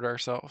hurt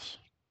ourselves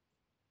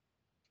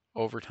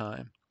over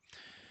time.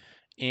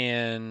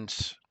 And,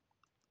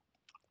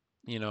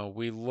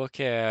 we look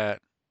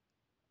at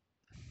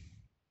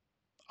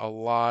a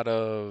lot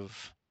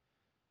of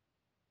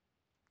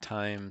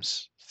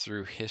times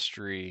through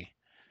history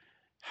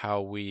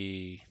how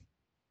we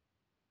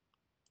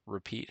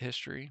repeat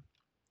history,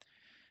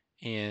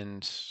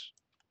 and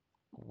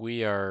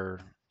we are,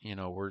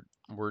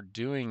 we're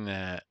doing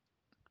that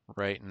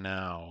right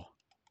now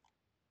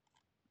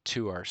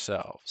to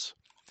ourselves.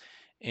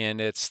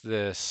 And it's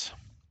this,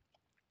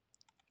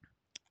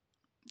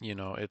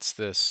 it's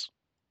this,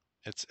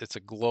 it's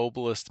a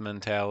globalist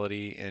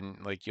mentality, and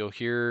like you'll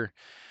hear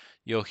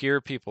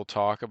people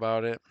talk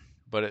about it,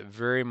 but it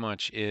very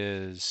much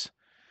is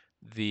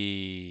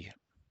the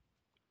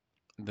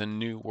the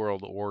new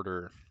world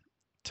order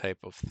type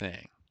of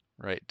thing,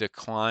 right?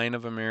 Decline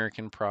of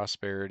American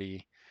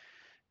prosperity,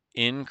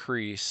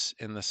 increase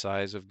in the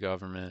size of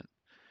government,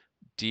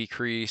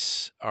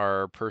 decrease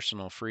our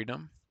personal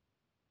freedom,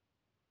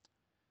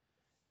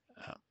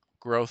 uh,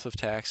 growth of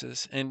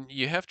taxes. And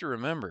you have to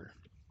remember,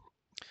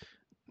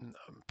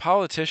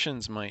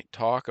 politicians might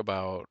talk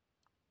about,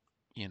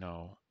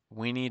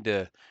 we need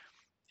to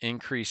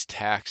increase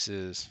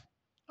taxes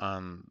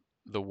on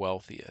the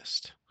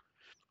wealthiest.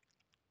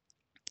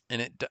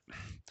 And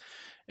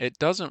it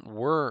doesn't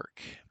work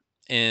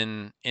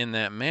in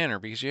that manner,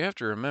 because you have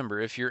to remember,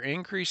 if you're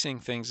increasing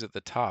things at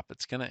the top,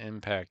 it's going to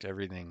impact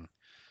everything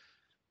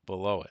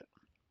below it.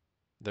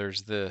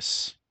 There's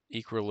this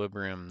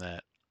equilibrium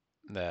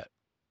that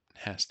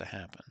has to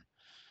happen.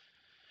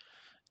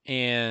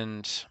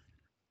 And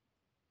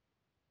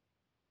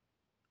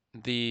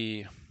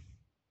the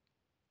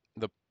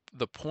the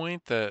the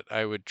point that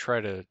I would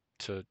try to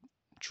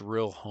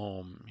drill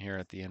home here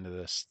at the end of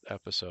this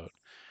episode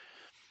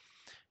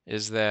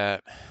is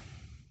that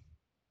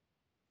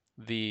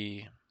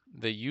the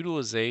the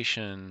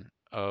utilization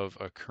of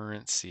a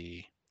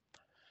currency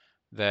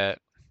that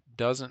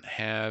doesn't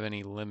have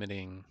any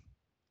limiting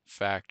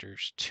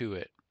factors to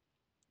it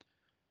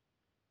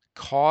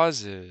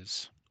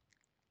causes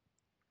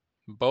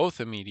both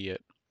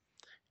immediate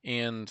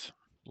and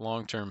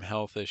long-term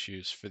health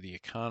issues for the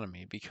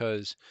economy,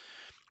 because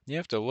you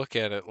have to look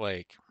at it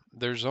like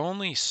there's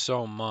only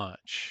so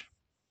much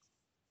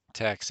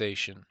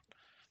taxation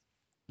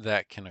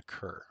that can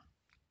occur.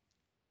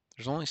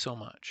 There's only so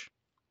much.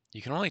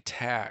 You can only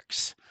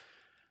tax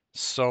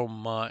so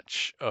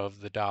much of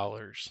the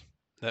dollars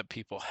that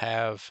people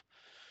have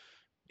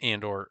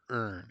and or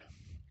earn.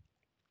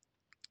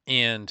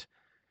 And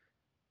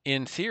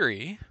in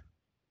theory,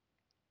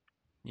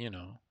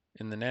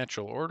 in the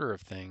natural order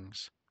of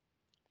things,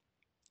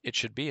 it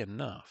should be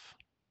enough.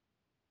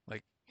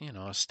 Like,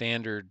 a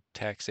standard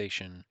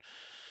taxation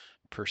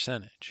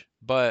percentage.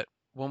 But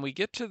when we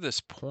get to this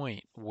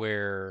point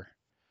where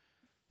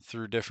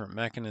through different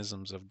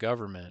mechanisms of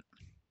government,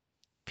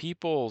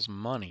 people's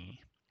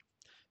money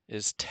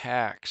is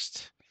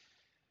taxed,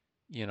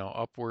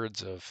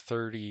 upwards of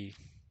 30,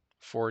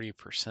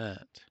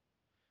 40%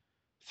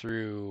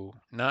 through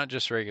not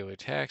just regular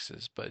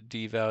taxes, but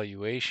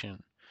devaluation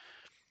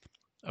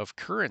of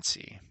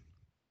currency,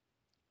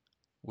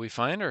 we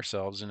find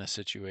ourselves in a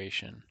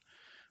situation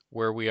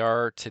where we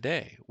are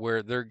today,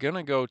 where they're going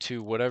to go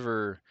to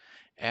whatever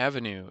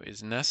avenue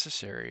is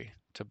necessary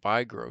to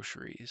buy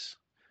groceries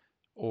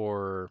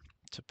or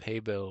to pay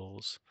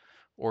bills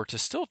or to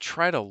still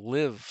try to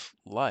live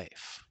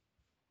life,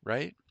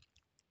 right?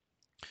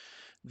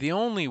 The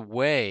only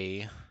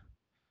way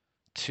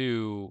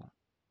to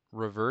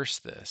reverse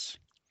this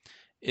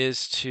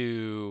is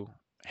to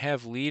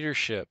have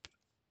leadership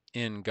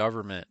in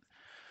government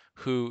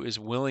who is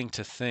willing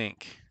to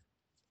think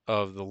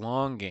of the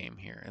long game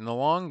here. And the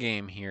long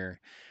game here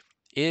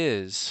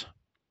is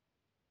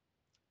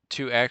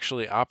to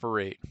actually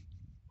operate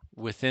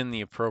within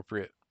the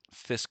appropriate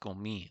fiscal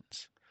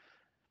means,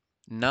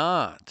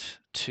 not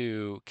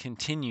to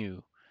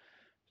continue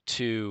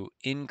to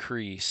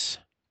increase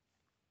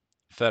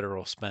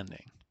federal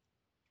spending,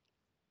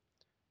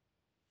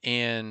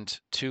 and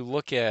to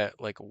look at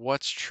like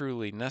what's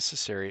truly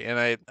necessary.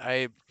 And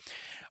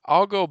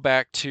I'll go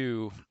back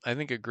to, I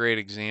think a great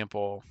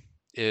example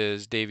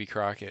is Davy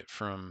Crockett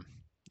from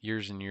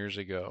years and years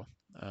ago,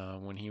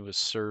 when he was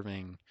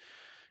serving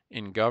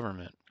in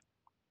government.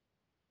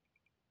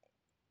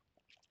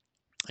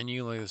 And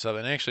you can look this up.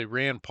 And actually,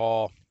 Rand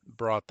Paul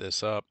brought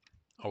this up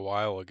a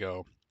while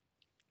ago,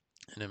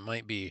 and it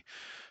might be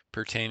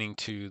pertaining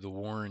to the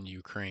war in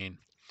Ukraine.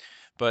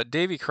 But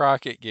Davy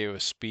Crockett gave a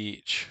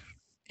speech,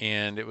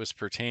 and it was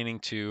pertaining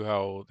to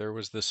how there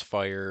was this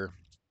fire.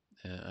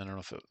 I don't know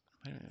if it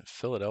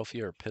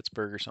Philadelphia or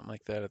Pittsburgh or something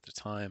like that at the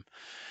time.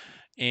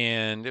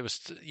 And it was,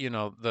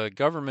 the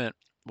government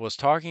was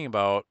talking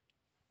about,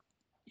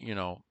 you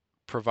know,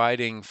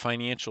 providing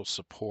financial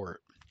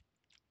support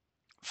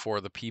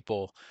for the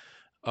people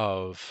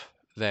of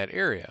that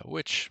area,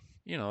 which,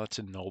 that's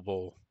a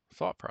noble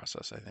thought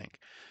process, I think.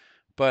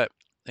 But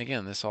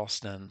again, this all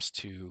stems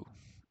to,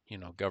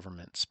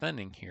 government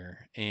spending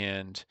here,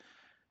 and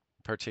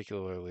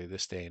particularly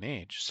this day and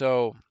age.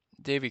 So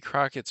Davy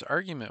Crockett's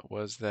argument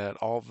was that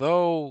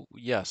although,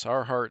 yes,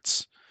 our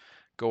hearts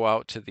go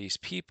out to these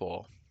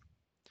people,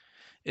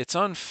 it's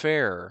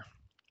unfair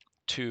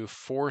to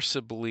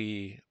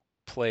forcibly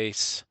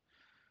place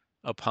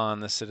upon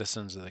the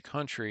citizens of the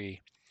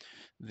country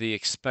the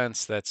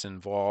expense that's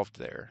involved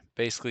there.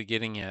 Basically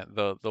getting at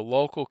the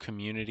local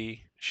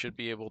community should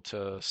be able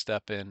to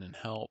step in and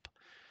help,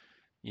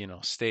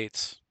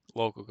 states,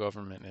 local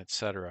government,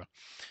 etc.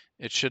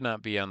 It should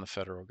not be on the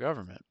federal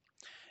government.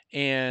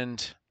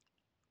 And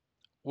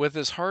with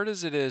as hard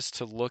as it is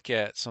to look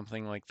at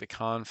something like the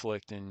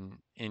conflict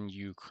in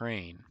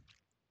Ukraine,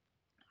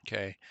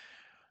 okay,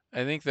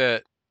 I think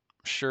that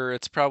sure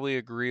it's probably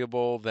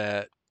agreeable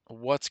that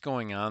what's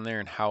going on there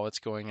and how it's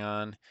going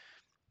on,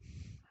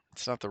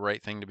 it's not the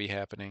right thing to be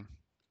happening.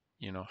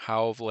 You know,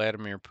 how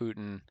Vladimir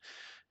Putin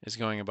is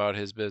going about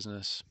his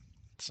business,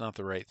 it's not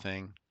the right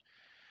thing.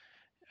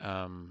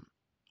 Um,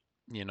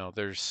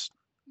 there's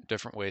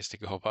different ways to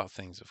go about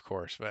things, of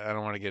course, but I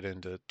don't want to get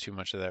into too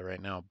much of that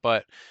right now.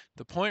 But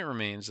the point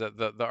remains that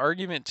the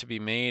argument to be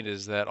made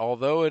is that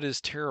although it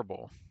is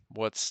terrible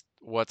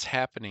what's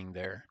happening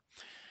there,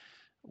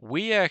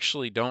 we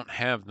actually don't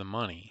have the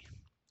money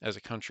as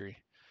a country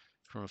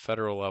from a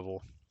federal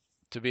level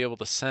to be able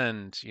to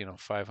send,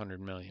 500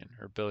 million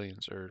or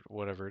billions or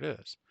whatever it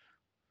is,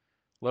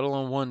 let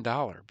alone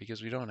 $1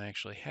 because we don't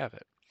actually have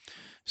it.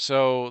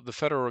 So the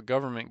federal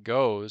government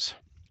goes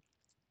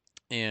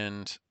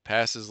and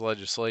passes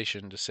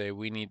legislation to say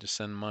we need to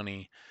send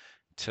money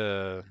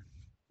to,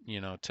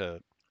 to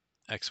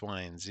X,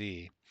 Y, and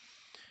Z.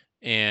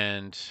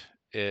 And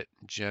it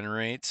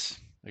generates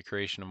the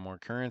creation of more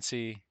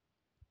currency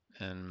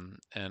and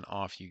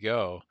off you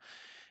go.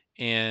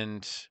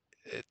 And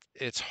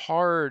it's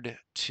hard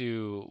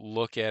to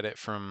look at it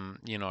from,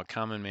 a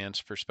common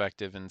man's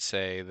perspective and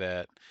say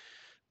that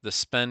the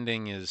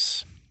spending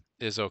is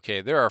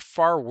okay. There are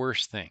far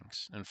worse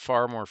things and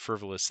far more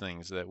frivolous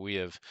things that we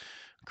have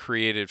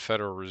created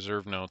Federal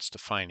Reserve notes to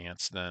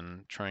finance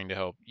than trying to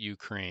help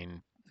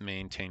Ukraine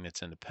maintain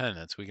its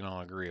independence. We can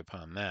all agree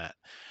upon that.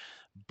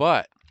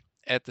 But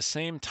at the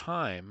same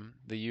time,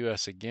 the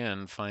US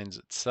again finds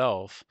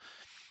itself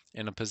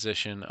in a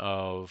position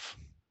of,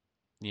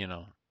 you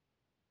know,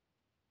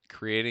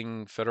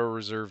 creating Federal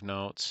Reserve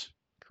notes,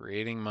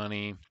 creating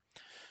money,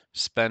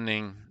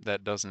 spending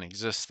that doesn't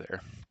exist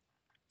there.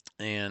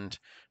 And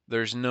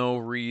there's no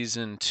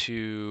reason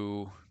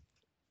to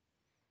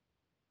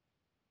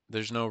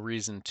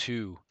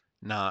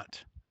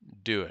not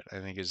do it, I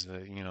think is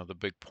the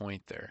big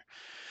point there.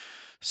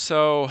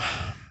 So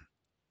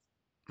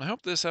I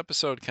hope this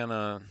episode kind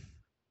of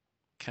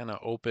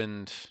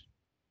opened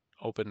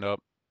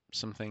up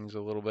some things a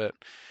little bit.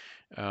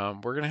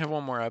 We're gonna have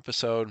one more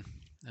episode,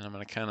 and I'm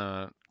gonna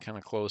kind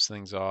of close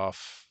things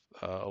off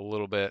a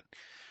little bit,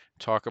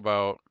 talk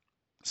about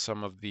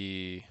some of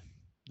the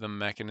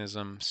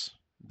mechanisms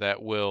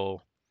that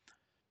will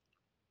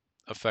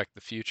affect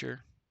the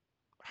future,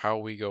 how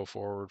we go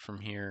forward from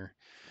here,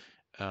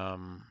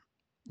 um,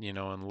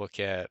 and look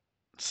at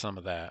some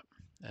of that.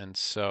 And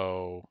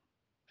so,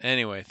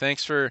 anyway,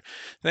 thanks for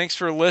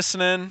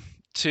listening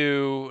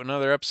to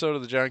another episode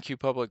of the John Q.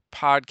 Public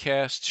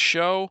Podcast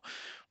Show.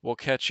 We'll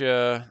catch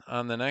you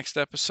on the next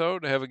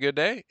episode. Have a good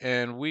day,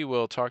 and we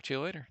will talk to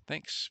you later.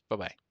 Thanks. Bye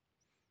bye.